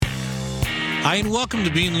Hi, and welcome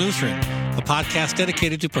to Being Lutheran, a podcast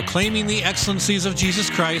dedicated to proclaiming the excellencies of Jesus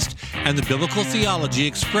Christ and the biblical theology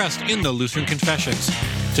expressed in the Lutheran Confessions.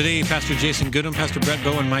 Today, Pastor Jason Goodham, Pastor Brett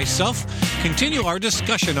Bowe, and myself continue our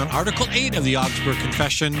discussion on Article 8 of the Augsburg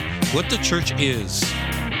Confession, What the Church Is.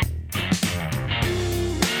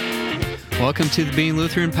 Welcome to the Being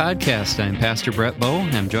Lutheran podcast. I'm Pastor Brett Bowe.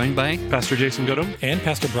 I'm joined by Pastor Jason Goodham and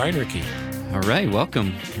Pastor Brian Rickey. All right,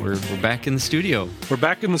 welcome. We're back in the studio. We're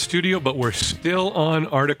back in the studio, but we're still on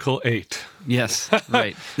Article 8. Yes,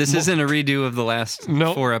 right. This isn't a redo of the last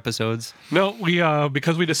 4 episodes. No,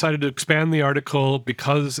 because we decided to expand the article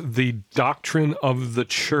because the doctrine of the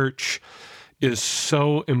church is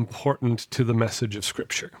so important to the message of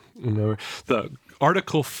Scripture. You know, the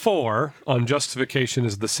Article 4 on justification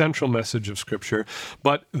is the central message of Scripture,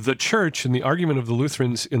 but the church and the argument of the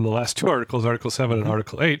Lutherans in the last 2 articles, Article 7 and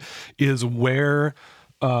Article 8, is where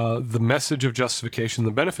the message of justification,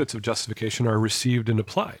 the benefits of justification are received and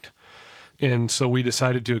applied. And so we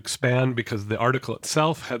decided to expand because the article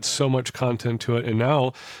itself had so much content to it. And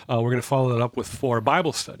now we're going to follow that up with 4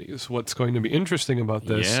 Bible studies. What's going to be interesting about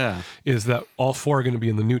this is that all 4 are going to be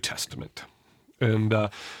in the New Testament. And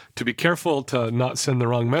to be careful to not send the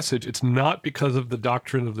wrong message, it's not because of the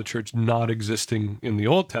doctrine of the church not existing in the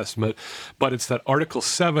Old Testament, but it's that Article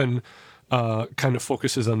 7 kind of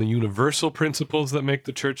focuses on the universal principles that make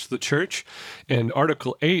the church, and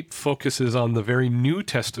Article 8 focuses on the very New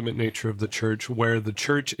Testament nature of the church, where the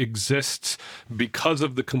church exists because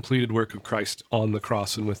of the completed work of Christ on the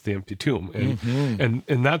cross and with the empty tomb,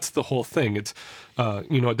 and that's the whole thing. It's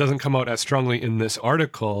it doesn't come out as strongly in this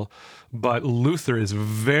article, but Luther is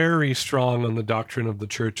very strong on the doctrine of the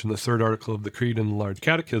church in the 3rd article of the Creed and the Large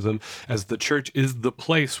Catechism, as the church is the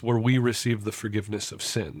place where we receive the forgiveness of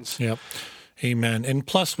sins. Yep. Amen. And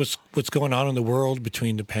plus what's going on in the world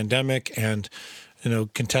between the pandemic and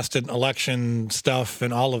contested election stuff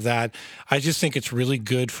and all of that, I just think it's really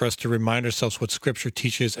good for us to remind ourselves what Scripture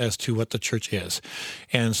teaches as to what the church is.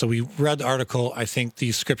 And so we read the article. I think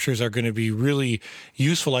these scriptures are going to be really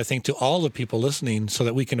useful, I think, to all the people listening so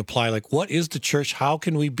that we can apply, what is the church? How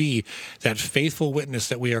can we be that faithful witness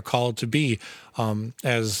that we are called to be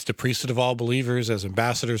as the priesthood of all believers, as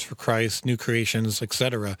ambassadors for Christ, new creations,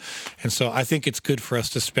 etc. And so I think it's good for us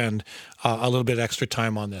to spend a little bit extra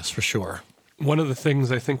time on this for sure. One of the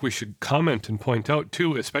things I think we should comment and point out,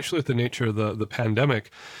 too, especially with the nature of the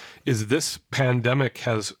pandemic, is this pandemic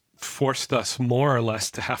has forced us more or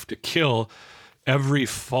less to have to kill every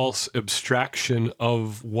false abstraction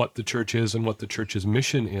of what the church is and what the church's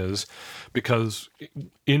mission is, because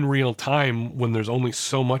in real time, when there's only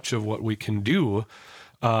so much of what we can do,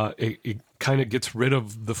 it kind of gets rid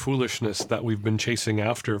of the foolishness that we've been chasing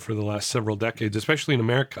after for the last several decades, especially in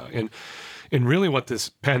America. And really what this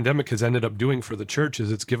pandemic has ended up doing for the church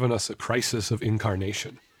is it's given us a crisis of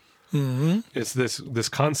incarnation. Mm-hmm. It's this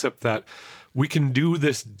concept that we can do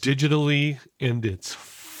this digitally and it's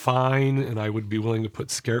fine, and I would be willing to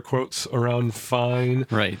put scare quotes around fine.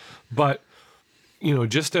 Right. But,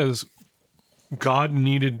 just as God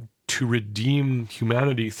needed to redeem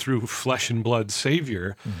humanity through flesh and blood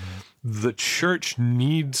Savior, the church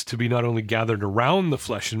needs to be not only gathered around the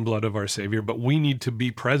flesh and blood of our Savior, but we need to be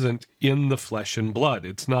present in the flesh and blood.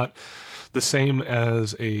 It's not the same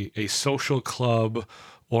as a social club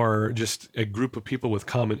or just a group of people with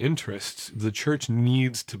common interests. The church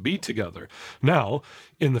needs to be together. Now,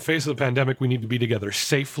 in the face of the pandemic, we need to be together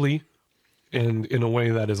safely and in a way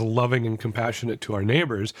that is loving and compassionate to our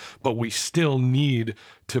neighbors, but we still need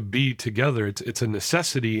to be together. It's a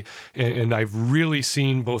necessity, and I've really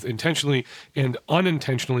seen both intentionally and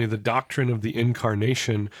unintentionally the doctrine of the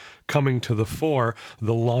incarnation coming to the fore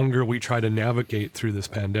the longer we try to navigate through this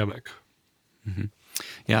pandemic. Mm-hmm.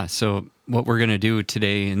 Yeah, so what we're going to do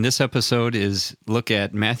today in this episode is look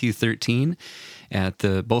at Matthew 13, at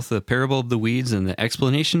both the parable of the weeds and the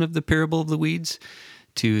explanation of the parable of the weeds,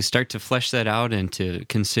 to start to flesh that out and to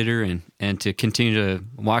consider and to continue to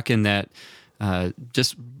walk in that,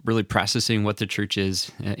 just really processing what the church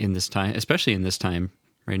is in this time, especially in this time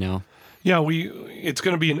right now. Yeah, it's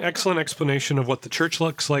going to be an excellent explanation of what the church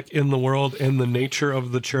looks like in the world and the nature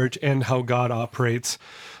of the church and how God operates.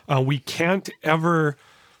 We can't ever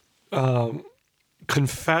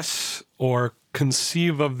confess or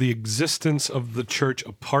conceive of the existence of the church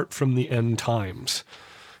apart from the end times.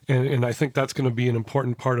 And I think that's going to be an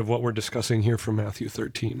important part of what we're discussing here from Matthew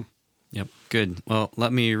 13. Yep, good. Well,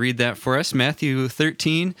 let me read that for us. Matthew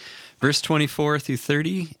 13, verse 24 through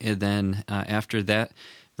 30, and then after that,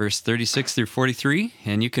 verse 36 through 43.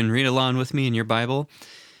 And you can read along with me in your Bible.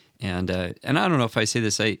 And I don't know if I say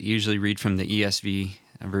this, I usually read from the ESV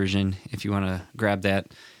version, if you want to grab that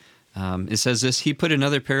It says this, he put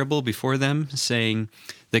another parable before them, saying,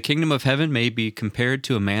 the kingdom of heaven may be compared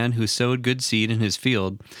to a man who sowed good seed in his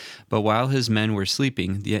field, but while his men were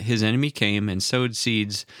sleeping, his enemy came and sowed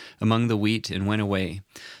seeds among the wheat and went away.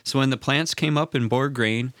 So when the plants came up and bore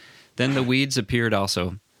grain, then the weeds appeared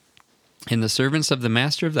also. And the servants of the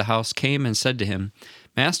master of the house came and said to him,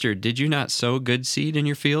 Master, did you not sow good seed in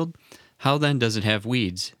your field? How then does it have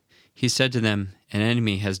weeds? He said to them, an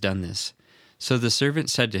enemy has done this. So the servant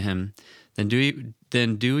said to him, Then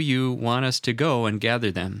do you want us to go and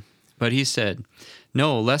gather them? But he said,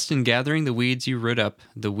 No, lest in gathering the weeds you root up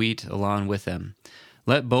the wheat along with them.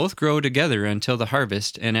 Let both grow together until the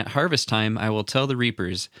harvest, and at harvest time I will tell the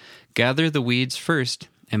reapers, Gather the weeds first,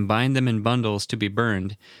 and bind them in bundles to be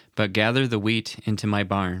burned, but gather the wheat into my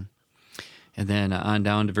barn. And then on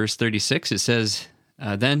down to verse 36, it says,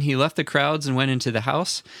 Then he left the crowds and went into the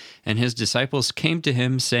house, and his disciples came to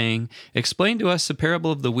him, saying, Explain to us the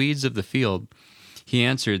parable of the weeds of the field. He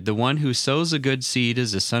answered, The one who sows a good seed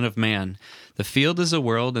is the Son of Man. The field is a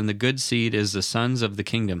world, and the good seed is the sons of the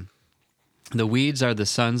kingdom. The weeds are the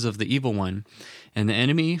sons of the evil one, and the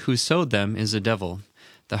enemy who sowed them is the devil.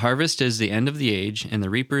 The harvest is the end of the age, and the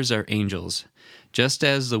reapers are angels. Just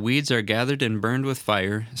as the weeds are gathered and burned with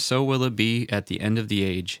fire, so will it be at the end of the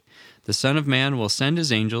age. The Son of Man will send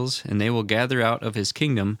his angels, and they will gather out of his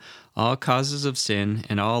kingdom all causes of sin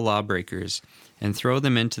and all lawbreakers, and throw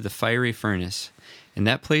them into the fiery furnace. In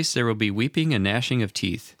that place there will be weeping and gnashing of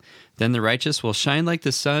teeth. Then the righteous will shine like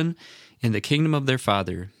the sun in the kingdom of their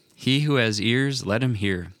Father. He who has ears, let him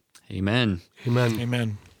hear. Amen. Amen.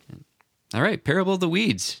 Amen. All right, parable of the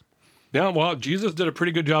weeds. Yeah, well, Jesus did a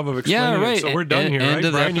pretty good job of explaining Yeah, right. it, so we're done here, right?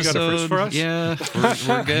 Brian, you got a first for us? Yeah,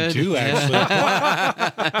 we're good. I do,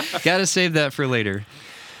 actually. Got to save that for later.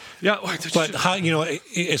 Yeah. But how,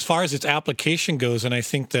 as far as its application goes, and I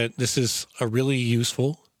think that this is a really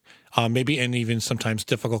useful, maybe and even sometimes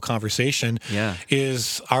difficult conversation,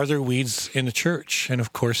 is, are there weeds in the church? And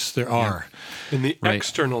of course there are. In the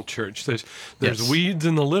external church, there's weeds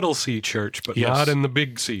in the little C church, but not in the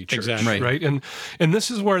big C church. Exactly. Right? And this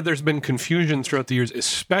is where there's been confusion throughout the years,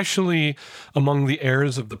 especially among the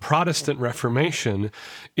heirs of the Protestant Reformation,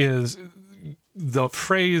 is the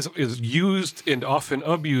phrase is used and often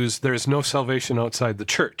abused, there's no salvation outside the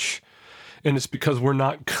church. And it's because we're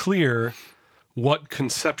not clear what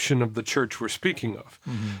conception of the church we're speaking of.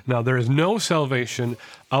 Mm-hmm. Now, there is no salvation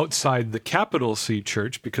outside the capital C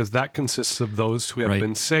church, because that consists of those who have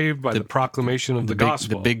been saved by the proclamation of the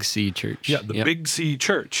gospel. The big C church. Yeah, the big C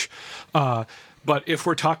church. But if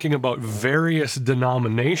we're talking about various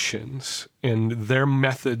denominations and their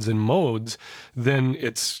methods and modes, then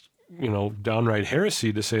it's, downright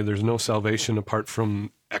heresy to say there's no salvation apart from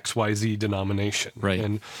XYZ denomination. Right.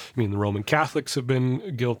 And the Roman Catholics have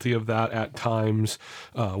been guilty of that at times.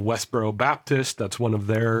 Westboro Baptist, that's one of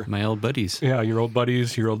their... My old buddies. Yeah, your old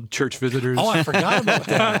buddies, your old church visitors. Oh, I forgot about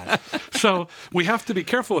that. So we have to be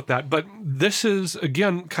careful with that. But this is,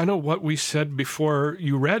 again, kind of what we said before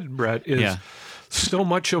you read, Brett, is so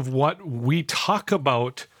much of what we talk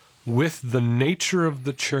about with the nature of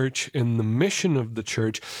the church and the mission of the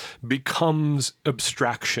church becomes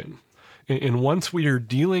abstraction. And once we are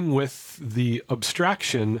dealing with the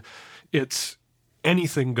abstraction, it's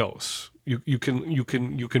anything goes. You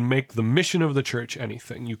can make the mission of the church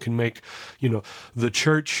anything. You can make, the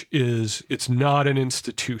church it's not an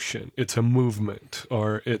institution, it's a movement,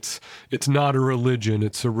 or it's not a religion,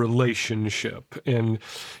 it's a relationship. And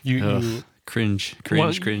you cringe.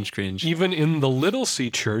 Even in the little C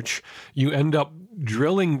church, you end up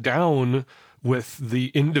drilling down with the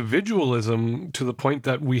individualism to the point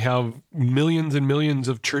that we have millions and millions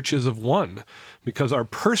of churches of one, because our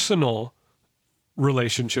personal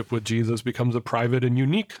relationship with Jesus becomes a private and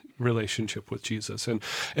unique relationship with Jesus.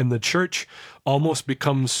 And the church almost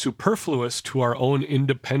becomes superfluous to our own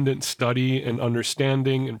independent study and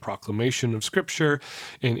understanding and proclamation of Scripture.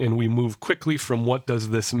 And we move quickly from what does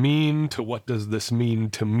this mean to what does this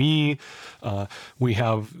mean to me. We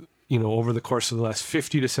have... over the course of the last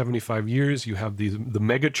 50 to 75 years, you have the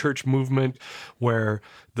mega church movement, where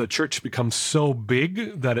the church becomes so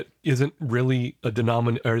big that it isn't really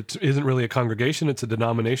it isn't really a congregation; it's a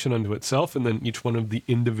denomination unto itself, and then each one of the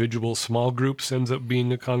individual small groups ends up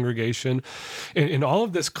being a congregation, and all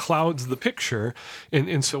of this clouds the picture.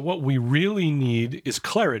 And so, what we really need is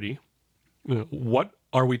clarity. What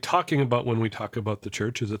are we talking about when we talk about the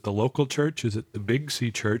church? Is it the local church? Is it the big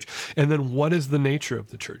C church? And then what is the nature of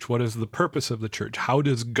the church? What is the purpose of the church? How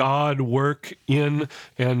does God work in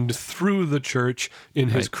and through the church in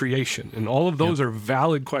his creation? And all of those are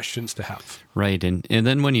valid questions to have. Right. And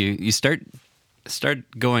then when you start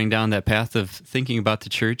start going down that path of thinking about the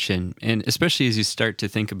church, and especially as you start to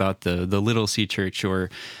think about the little C church, or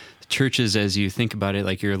churches as you think about it,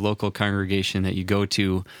 like your local congregation that you go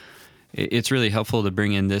to, it's really helpful to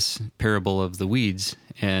bring in this parable of the weeds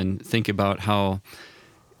and think about how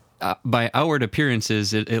by outward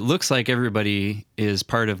appearances, it looks like everybody is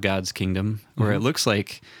part of God's kingdom, or it looks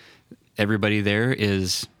like everybody there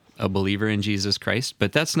is a believer in Jesus Christ,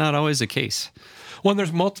 but that's not always the case. Well, and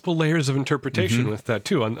there's multiple layers of interpretation with that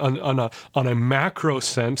too. On a macro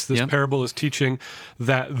sense, this parable is teaching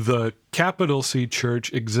that the capital C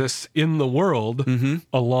church exists in the world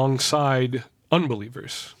alongside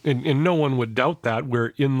unbelievers. And no one would doubt that.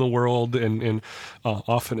 We're in the world and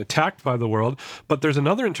often attacked by the world. But there's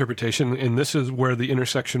another interpretation, and this is where the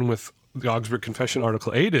intersection with the Augsburg Confession,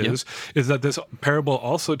 Article 8 is that this parable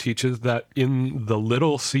also teaches that in the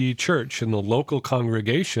little C church, in the local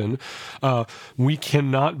congregation, we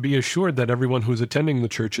cannot be assured that everyone who's attending the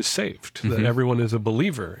church is saved, that everyone is a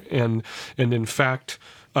believer. And in fact,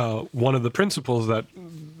 one of the principles that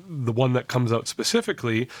the one that comes out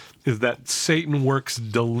specifically is that Satan works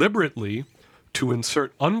deliberately to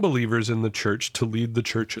insert unbelievers in the church to lead the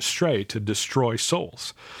church astray, to destroy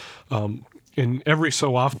souls. And every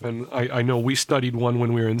so often, I know we studied one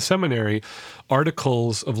when we were in seminary,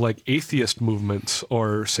 articles of like atheist movements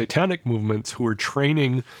or satanic movements who are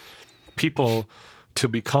training people to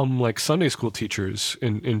become like Sunday school teachers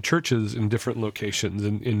in churches in different locations,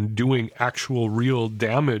 and in doing actual real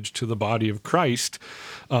damage to the body of Christ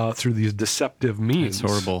through these deceptive means. It's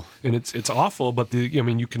horrible. And it's awful, but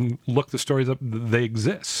you can look the stories up, they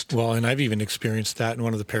exist. Well, and I've even experienced that in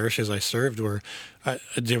one of the parishes I served, where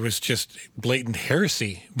there was just blatant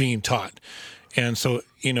heresy being taught. And so,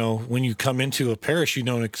 when you come into a parish, you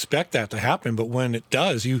don't expect that to happen, but when it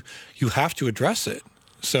does, you have to address it.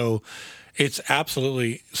 So it's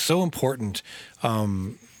absolutely so important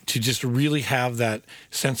to just really have that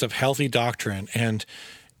sense of healthy doctrine. And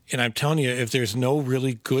I'm telling you, if there's no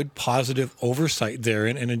really good, positive oversight there,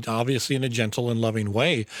 and obviously in a gentle and loving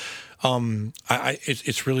way,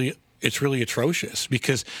 it's really atrocious.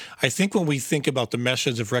 Because I think when we think about the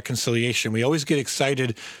message of reconciliation, we always get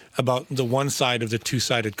excited about the one side of the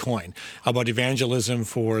two-sided coin, about evangelism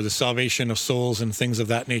for the salvation of souls and things of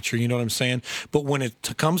that nature, you know what I'm saying? But when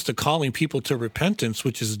it comes to calling people to repentance,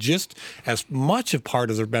 which is just as much a part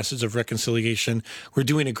of the message of reconciliation, we're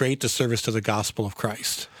doing a great disservice to the gospel of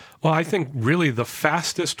Christ. Well, I think really the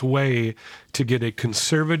fastest way to get a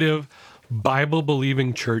conservative,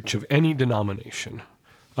 Bible-believing church of any denomination,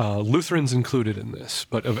 Lutherans included in this,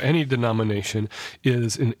 but of any denomination,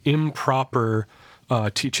 is an improper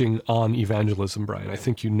teaching on evangelism, Brian. I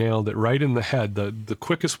think you nailed it right in the head. The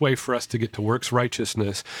quickest way for us to get to works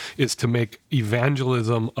righteousness is to make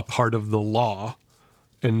evangelism a part of the law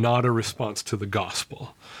and not a response to the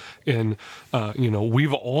gospel. And,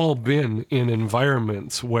 we've all been in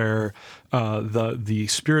environments where the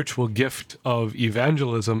spiritual gift of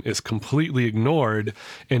evangelism is completely ignored,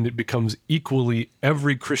 and it becomes equally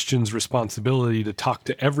every Christian's responsibility to talk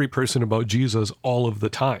to every person about Jesus all of the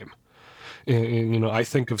time. And I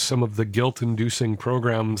think of some of the guilt-inducing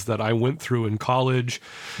programs that I went through in college,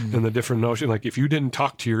 and the different notion, like if you didn't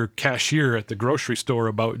talk to your cashier at the grocery store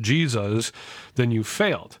about Jesus, then you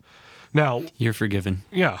failed. Now, you're forgiven.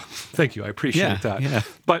 Yeah, thank you. I appreciate that. Yeah.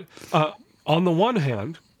 But on the one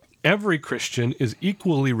hand, every Christian is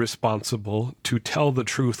equally responsible to tell the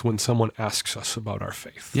truth when someone asks us about our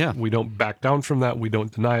faith. Yeah. We don't back down from that. We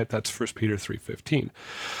don't deny it. That's 1 Peter 3:15. On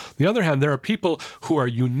the other hand, there are people who are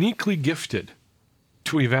uniquely gifted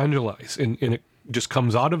to evangelize, and it just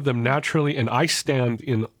comes out of them naturally, and I stand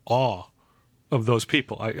in awe of those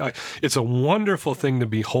people. It's a wonderful thing to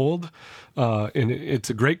behold, and it's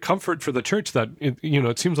a great comfort for the church that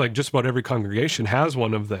it seems like just about every congregation has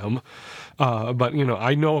one of them. But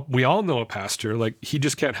I know we all know a pastor, like he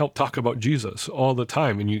just can't help talk about Jesus all the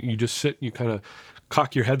time, and you just sit, you kind of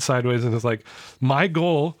cock your head sideways, and it's like, my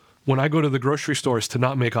goal when I go to the grocery store is to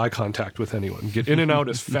not make eye contact with anyone, get in and out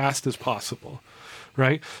as fast as possible.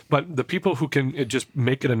 Right? But the people who can just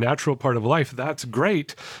make it a natural part of life, that's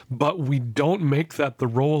great. But we don't make that the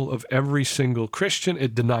role of every single Christian.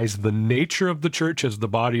 It denies the nature of the church as the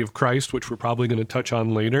body of Christ, which we're probably going to touch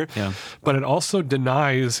on later. Yeah. But it also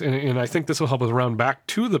denies, and I think this will help us round back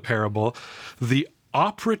to the parable, the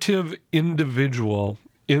operative individual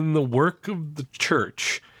in the work of the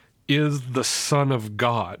church is the Son of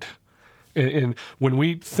God. And when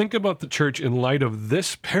we think about the church in light of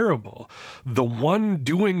this parable, the one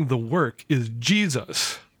doing the work is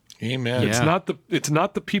Jesus. Amen. Yeah. It's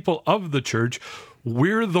not the people of the church.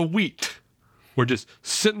 We're the wheat. We're just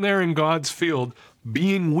sitting there in God's field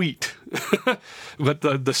being wheat But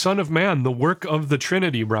the Son of Man, the work of the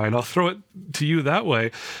Trinity, Brian, I'll throw it to you that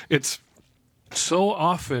way. It's so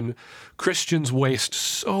often Christians waste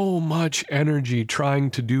so much energy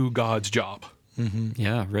trying to do God's job.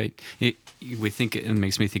 Yeah, right. It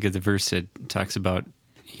makes me think of the verse that talks about,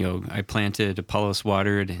 I planted, Apollos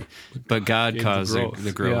watered, but God caused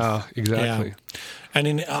the growth. Yeah, exactly. Yeah.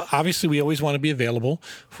 And obviously, we always want to be available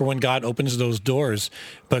for when God opens those doors.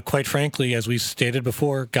 But quite frankly, as we stated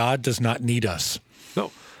before, God does not need us. No.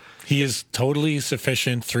 He is totally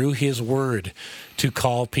sufficient through his word to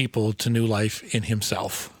call people to new life in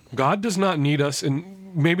himself. God does not need us,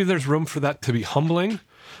 and maybe there's room for that to be humbling,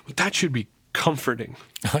 but that should be comforting.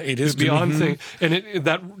 It is beyond thing, and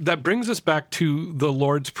that brings us back to the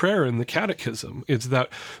Lord's Prayer in the Catechism. It's that,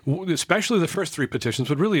 especially the first 3 petitions,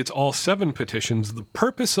 but really it's all 7 petitions. The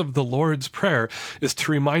purpose of the Lord's Prayer is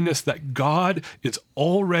to remind us that God is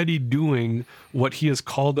already doing what He has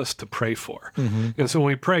called us to pray for. And so when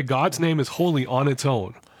we pray, God's name is holy on its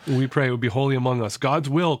own. We pray it would be holy among us. God's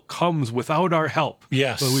will comes without our help.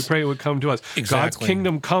 Yes. But we pray it would come to us. Exactly. God's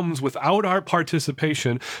kingdom comes without our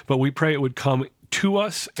participation, but we pray it would come to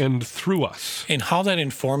us and through us. And how that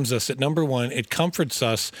informs us, at number one, it comforts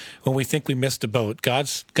us when we think we missed a boat.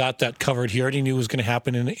 God's got that covered. He already knew it was going to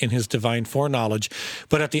happen in his divine foreknowledge.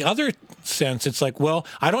 But at the other sense, it's like, well,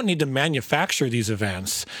 I don't need to manufacture these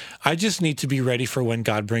events. I just need to be ready for when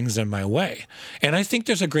God brings them my way. And I think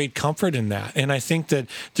there's a great comfort in that. And I think that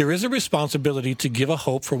there is a responsibility to give a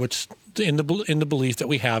hope for what's in the belief that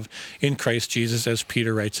we have in Christ Jesus, as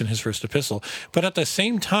Peter writes in his first epistle. But at the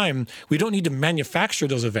same time, we don't need to manufacture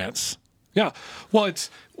those events. Yeah. Well, it's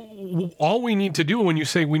all we need to do when you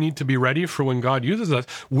say we need to be ready for when God uses us,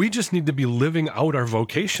 we just need to be living out our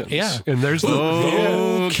vocations. Yeah. And there's the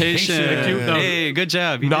vocation. Thank you. Hey, good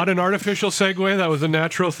job. Not an artificial segue. That was a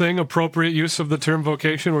natural thing, appropriate use of the term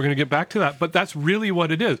vocation. We're going to get back to that. But that's really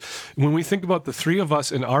what it is. When we think about the 3 of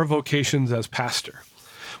us in our vocations as pastor,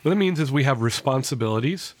 what it means is we have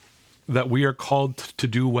responsibilities that we are called to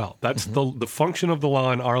do well. That's the function of the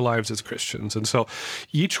law in our lives as Christians. And so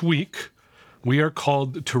each week we are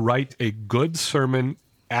called to write a good sermon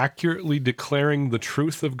accurately declaring the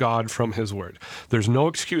truth of God from His Word. There's no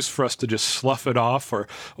excuse for us to just slough it off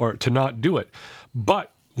or to not do it.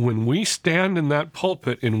 But when we stand in that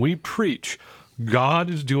pulpit and we preach, God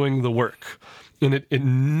is doing the work. And it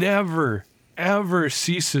never ever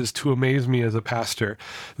ceases to amaze me as a pastor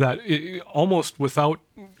that almost without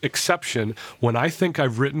exception, when I think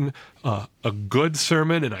I've written a good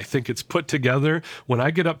sermon and I think it's put together, when I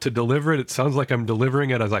get up to deliver it, it sounds like I'm delivering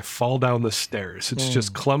it as I fall down the stairs. It's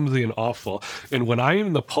just clumsy and awful. And when I'm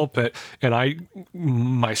in the pulpit and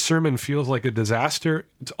my sermon feels like a disaster,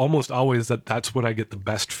 it's almost always that's when I get the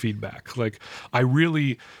best feedback. Like, I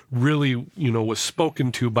really, really, was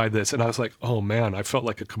spoken to by this. And I was like, oh man, I felt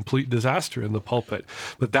like a complete disaster in the pulpit.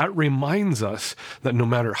 But that reminds us that no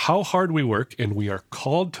matter how hard we work, and we are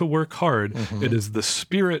called to work hard, it is the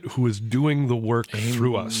Spirit who is doing the work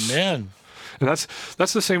through us. Amen. And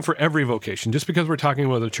that's the same for every vocation. Just because we're talking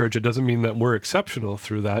about the church, it doesn't mean that we're exceptional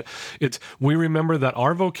through that. We remember that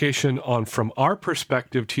our vocation from our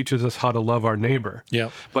perspective teaches us how to love our neighbor.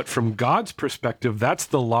 Yeah. But from God's perspective, that's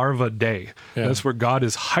the larva day. Yeah. That's where God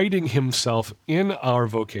is hiding Himself in our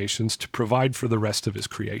vocations to provide for the rest of His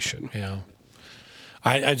creation. Yeah.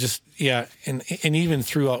 I just, and even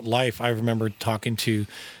throughout life, I remember talking to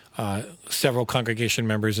several congregation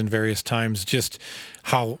members in various times, just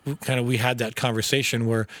how kind of we had that conversation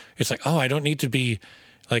where it's like, oh, I don't need to be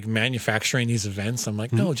like manufacturing these events. I'm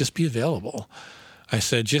like, no, just be available. I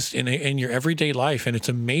said, just in your everyday life. And it's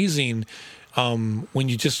amazing when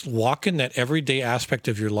you just walk in that everyday aspect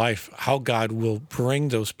of your life, how God will bring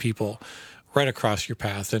those people right across your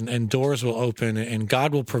path and doors will open and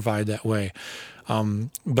God will provide that way.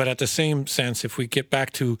 But at the same sense, if we get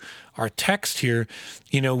back to our text here,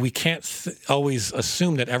 we can't always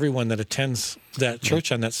assume that everyone that attends that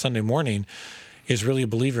church on that Sunday morning is really a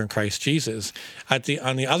believer in Christ Jesus.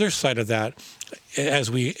 On the other side of that,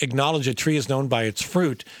 as we acknowledge a tree is known by its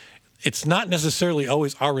fruit, it's not necessarily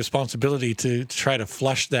always our responsibility to try to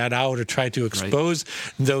flush that out or try to expose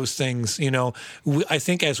those things. I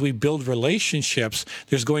think as we build relationships,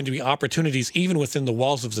 there's going to be opportunities even within the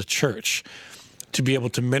walls of the church to be able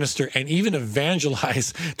to minister and even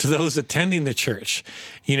evangelize to those attending the church,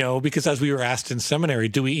 because as we were asked in seminary,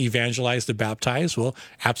 do we evangelize the baptized? Well,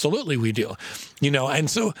 absolutely we do, and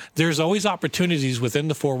so there's always opportunities within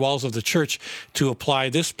the 4 walls of the church to apply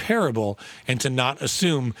this parable and to not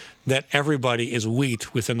assume that everybody is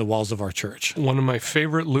wheat within the walls of our church. One of my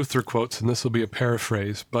favorite Luther quotes, and this will be a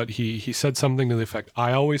paraphrase, but he said something to the effect,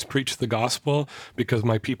 I always preach the gospel because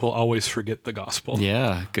my people always forget the gospel.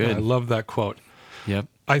 Yeah, good. And I love that quote. Yep.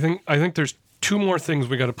 I think there's two more things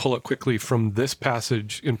we got to pull up quickly from this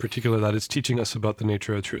passage in particular that is teaching us about the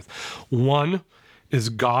nature of truth. One is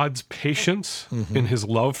God's patience in his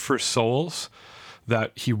love for souls,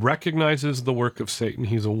 that he recognizes the work of Satan.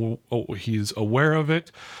 He's aware of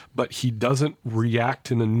it, but he doesn't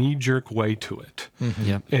react in a knee-jerk way to it.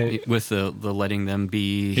 Yep. And, with the letting them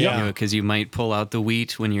be, Yeah. because you might pull out the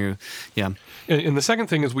wheat when you're, and the second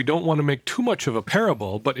thing is we don't want to make too much of a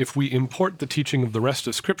parable, but if we import the teaching of the rest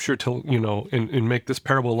of Scripture to, and make this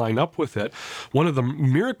parable line up with it, one of the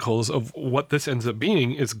miracles of what this ends up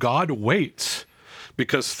being is God waits.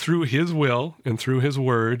 Because through his will and through his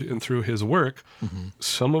word and through his work,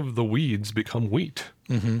 some of the weeds become wheat.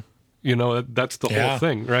 That's the whole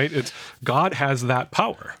thing, right? It's God has that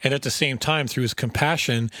power. And at the same time, through his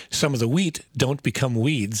compassion, some of the wheat don't become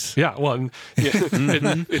weeds. Yeah, well,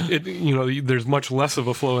 there's much less of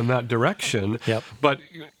a flow in that direction. Yep. But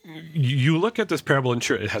you look at this parable, and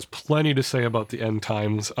sure, it has plenty to say about the end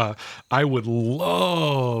times. I would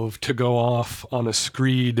love to go off on a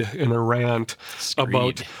screed in a rant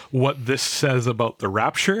about what this says about the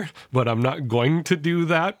rapture, but I'm not going to do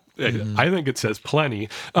that. I think it says plenty.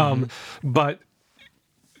 But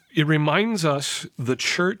it reminds us the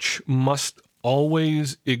church must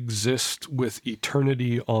always exist with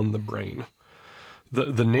eternity on the brain.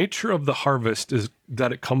 The nature of the harvest is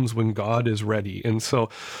that it comes when God is ready. And so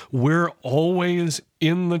we're always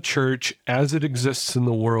in the church as it exists in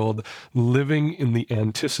the world, living in the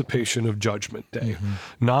anticipation of Judgment Day.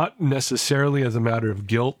 Not necessarily as a matter of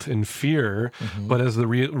guilt and fear, but as the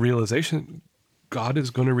realization God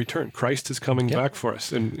is going to return. Christ is coming back for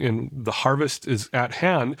us, and the harvest is at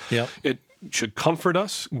hand. It should comfort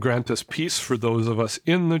us, grant us peace for those of us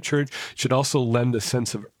in the church. It should also lend a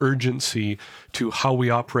sense of urgency to how we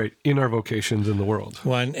operate in our vocations in the world.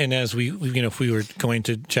 Well, and as we if we were going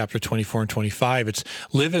to chapter 24 and 25, it's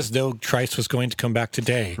live as though Christ was going to come back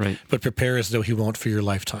today, right, but prepare as though he won't for your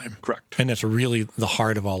lifetime. Correct. And that's really the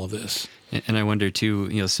heart of all of this. And I wonder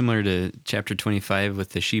too, similar to chapter 25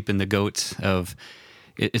 with the sheep and the goats,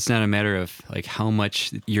 it's not a matter of like how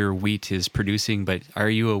much your wheat is producing, but are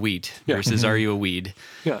you a wheat versus are you a weed?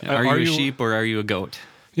 Yeah. Are you a sheep or are you a goat?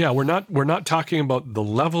 Yeah, we're not talking about the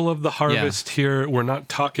level of the harvest here. We're not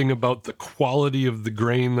talking about the quality of the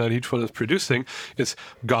grain that each one is producing. It's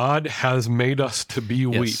God has made us to be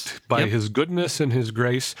wheat by his goodness and his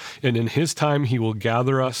grace, and in his time he will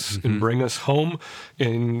gather us and bring us home,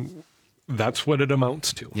 and that's what it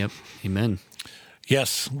amounts to. Yep. Amen.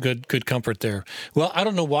 Yes, good comfort there. Well, I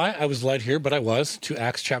don't know why I was led here, but I was to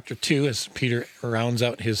Acts chapter 2 as Peter rounds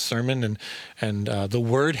out his sermon, and the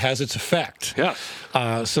word has its effect.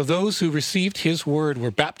 Yeah. So those who received his word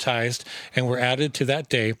were baptized and were added to that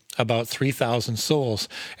day about 3,000 souls.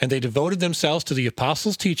 And they devoted themselves to the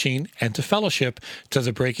apostles' teaching and to fellowship, to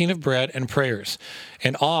the breaking of bread and prayers.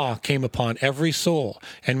 And awe came upon every soul,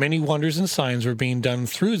 and many wonders and signs were being done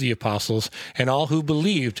through the apostles, and all who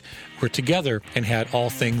believed were together and had all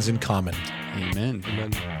things in common. Amen.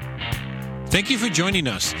 Amen. Thank you for joining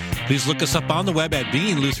us. Please look us up on the web at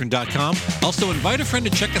beinglutheran.com. Also, invite a friend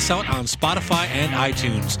to check us out on Spotify and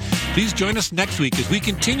iTunes. Please join us next week as we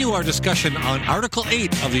continue our discussion on Article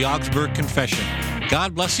 8 of the Augsburg Confession.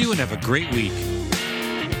 God bless you and have a great week.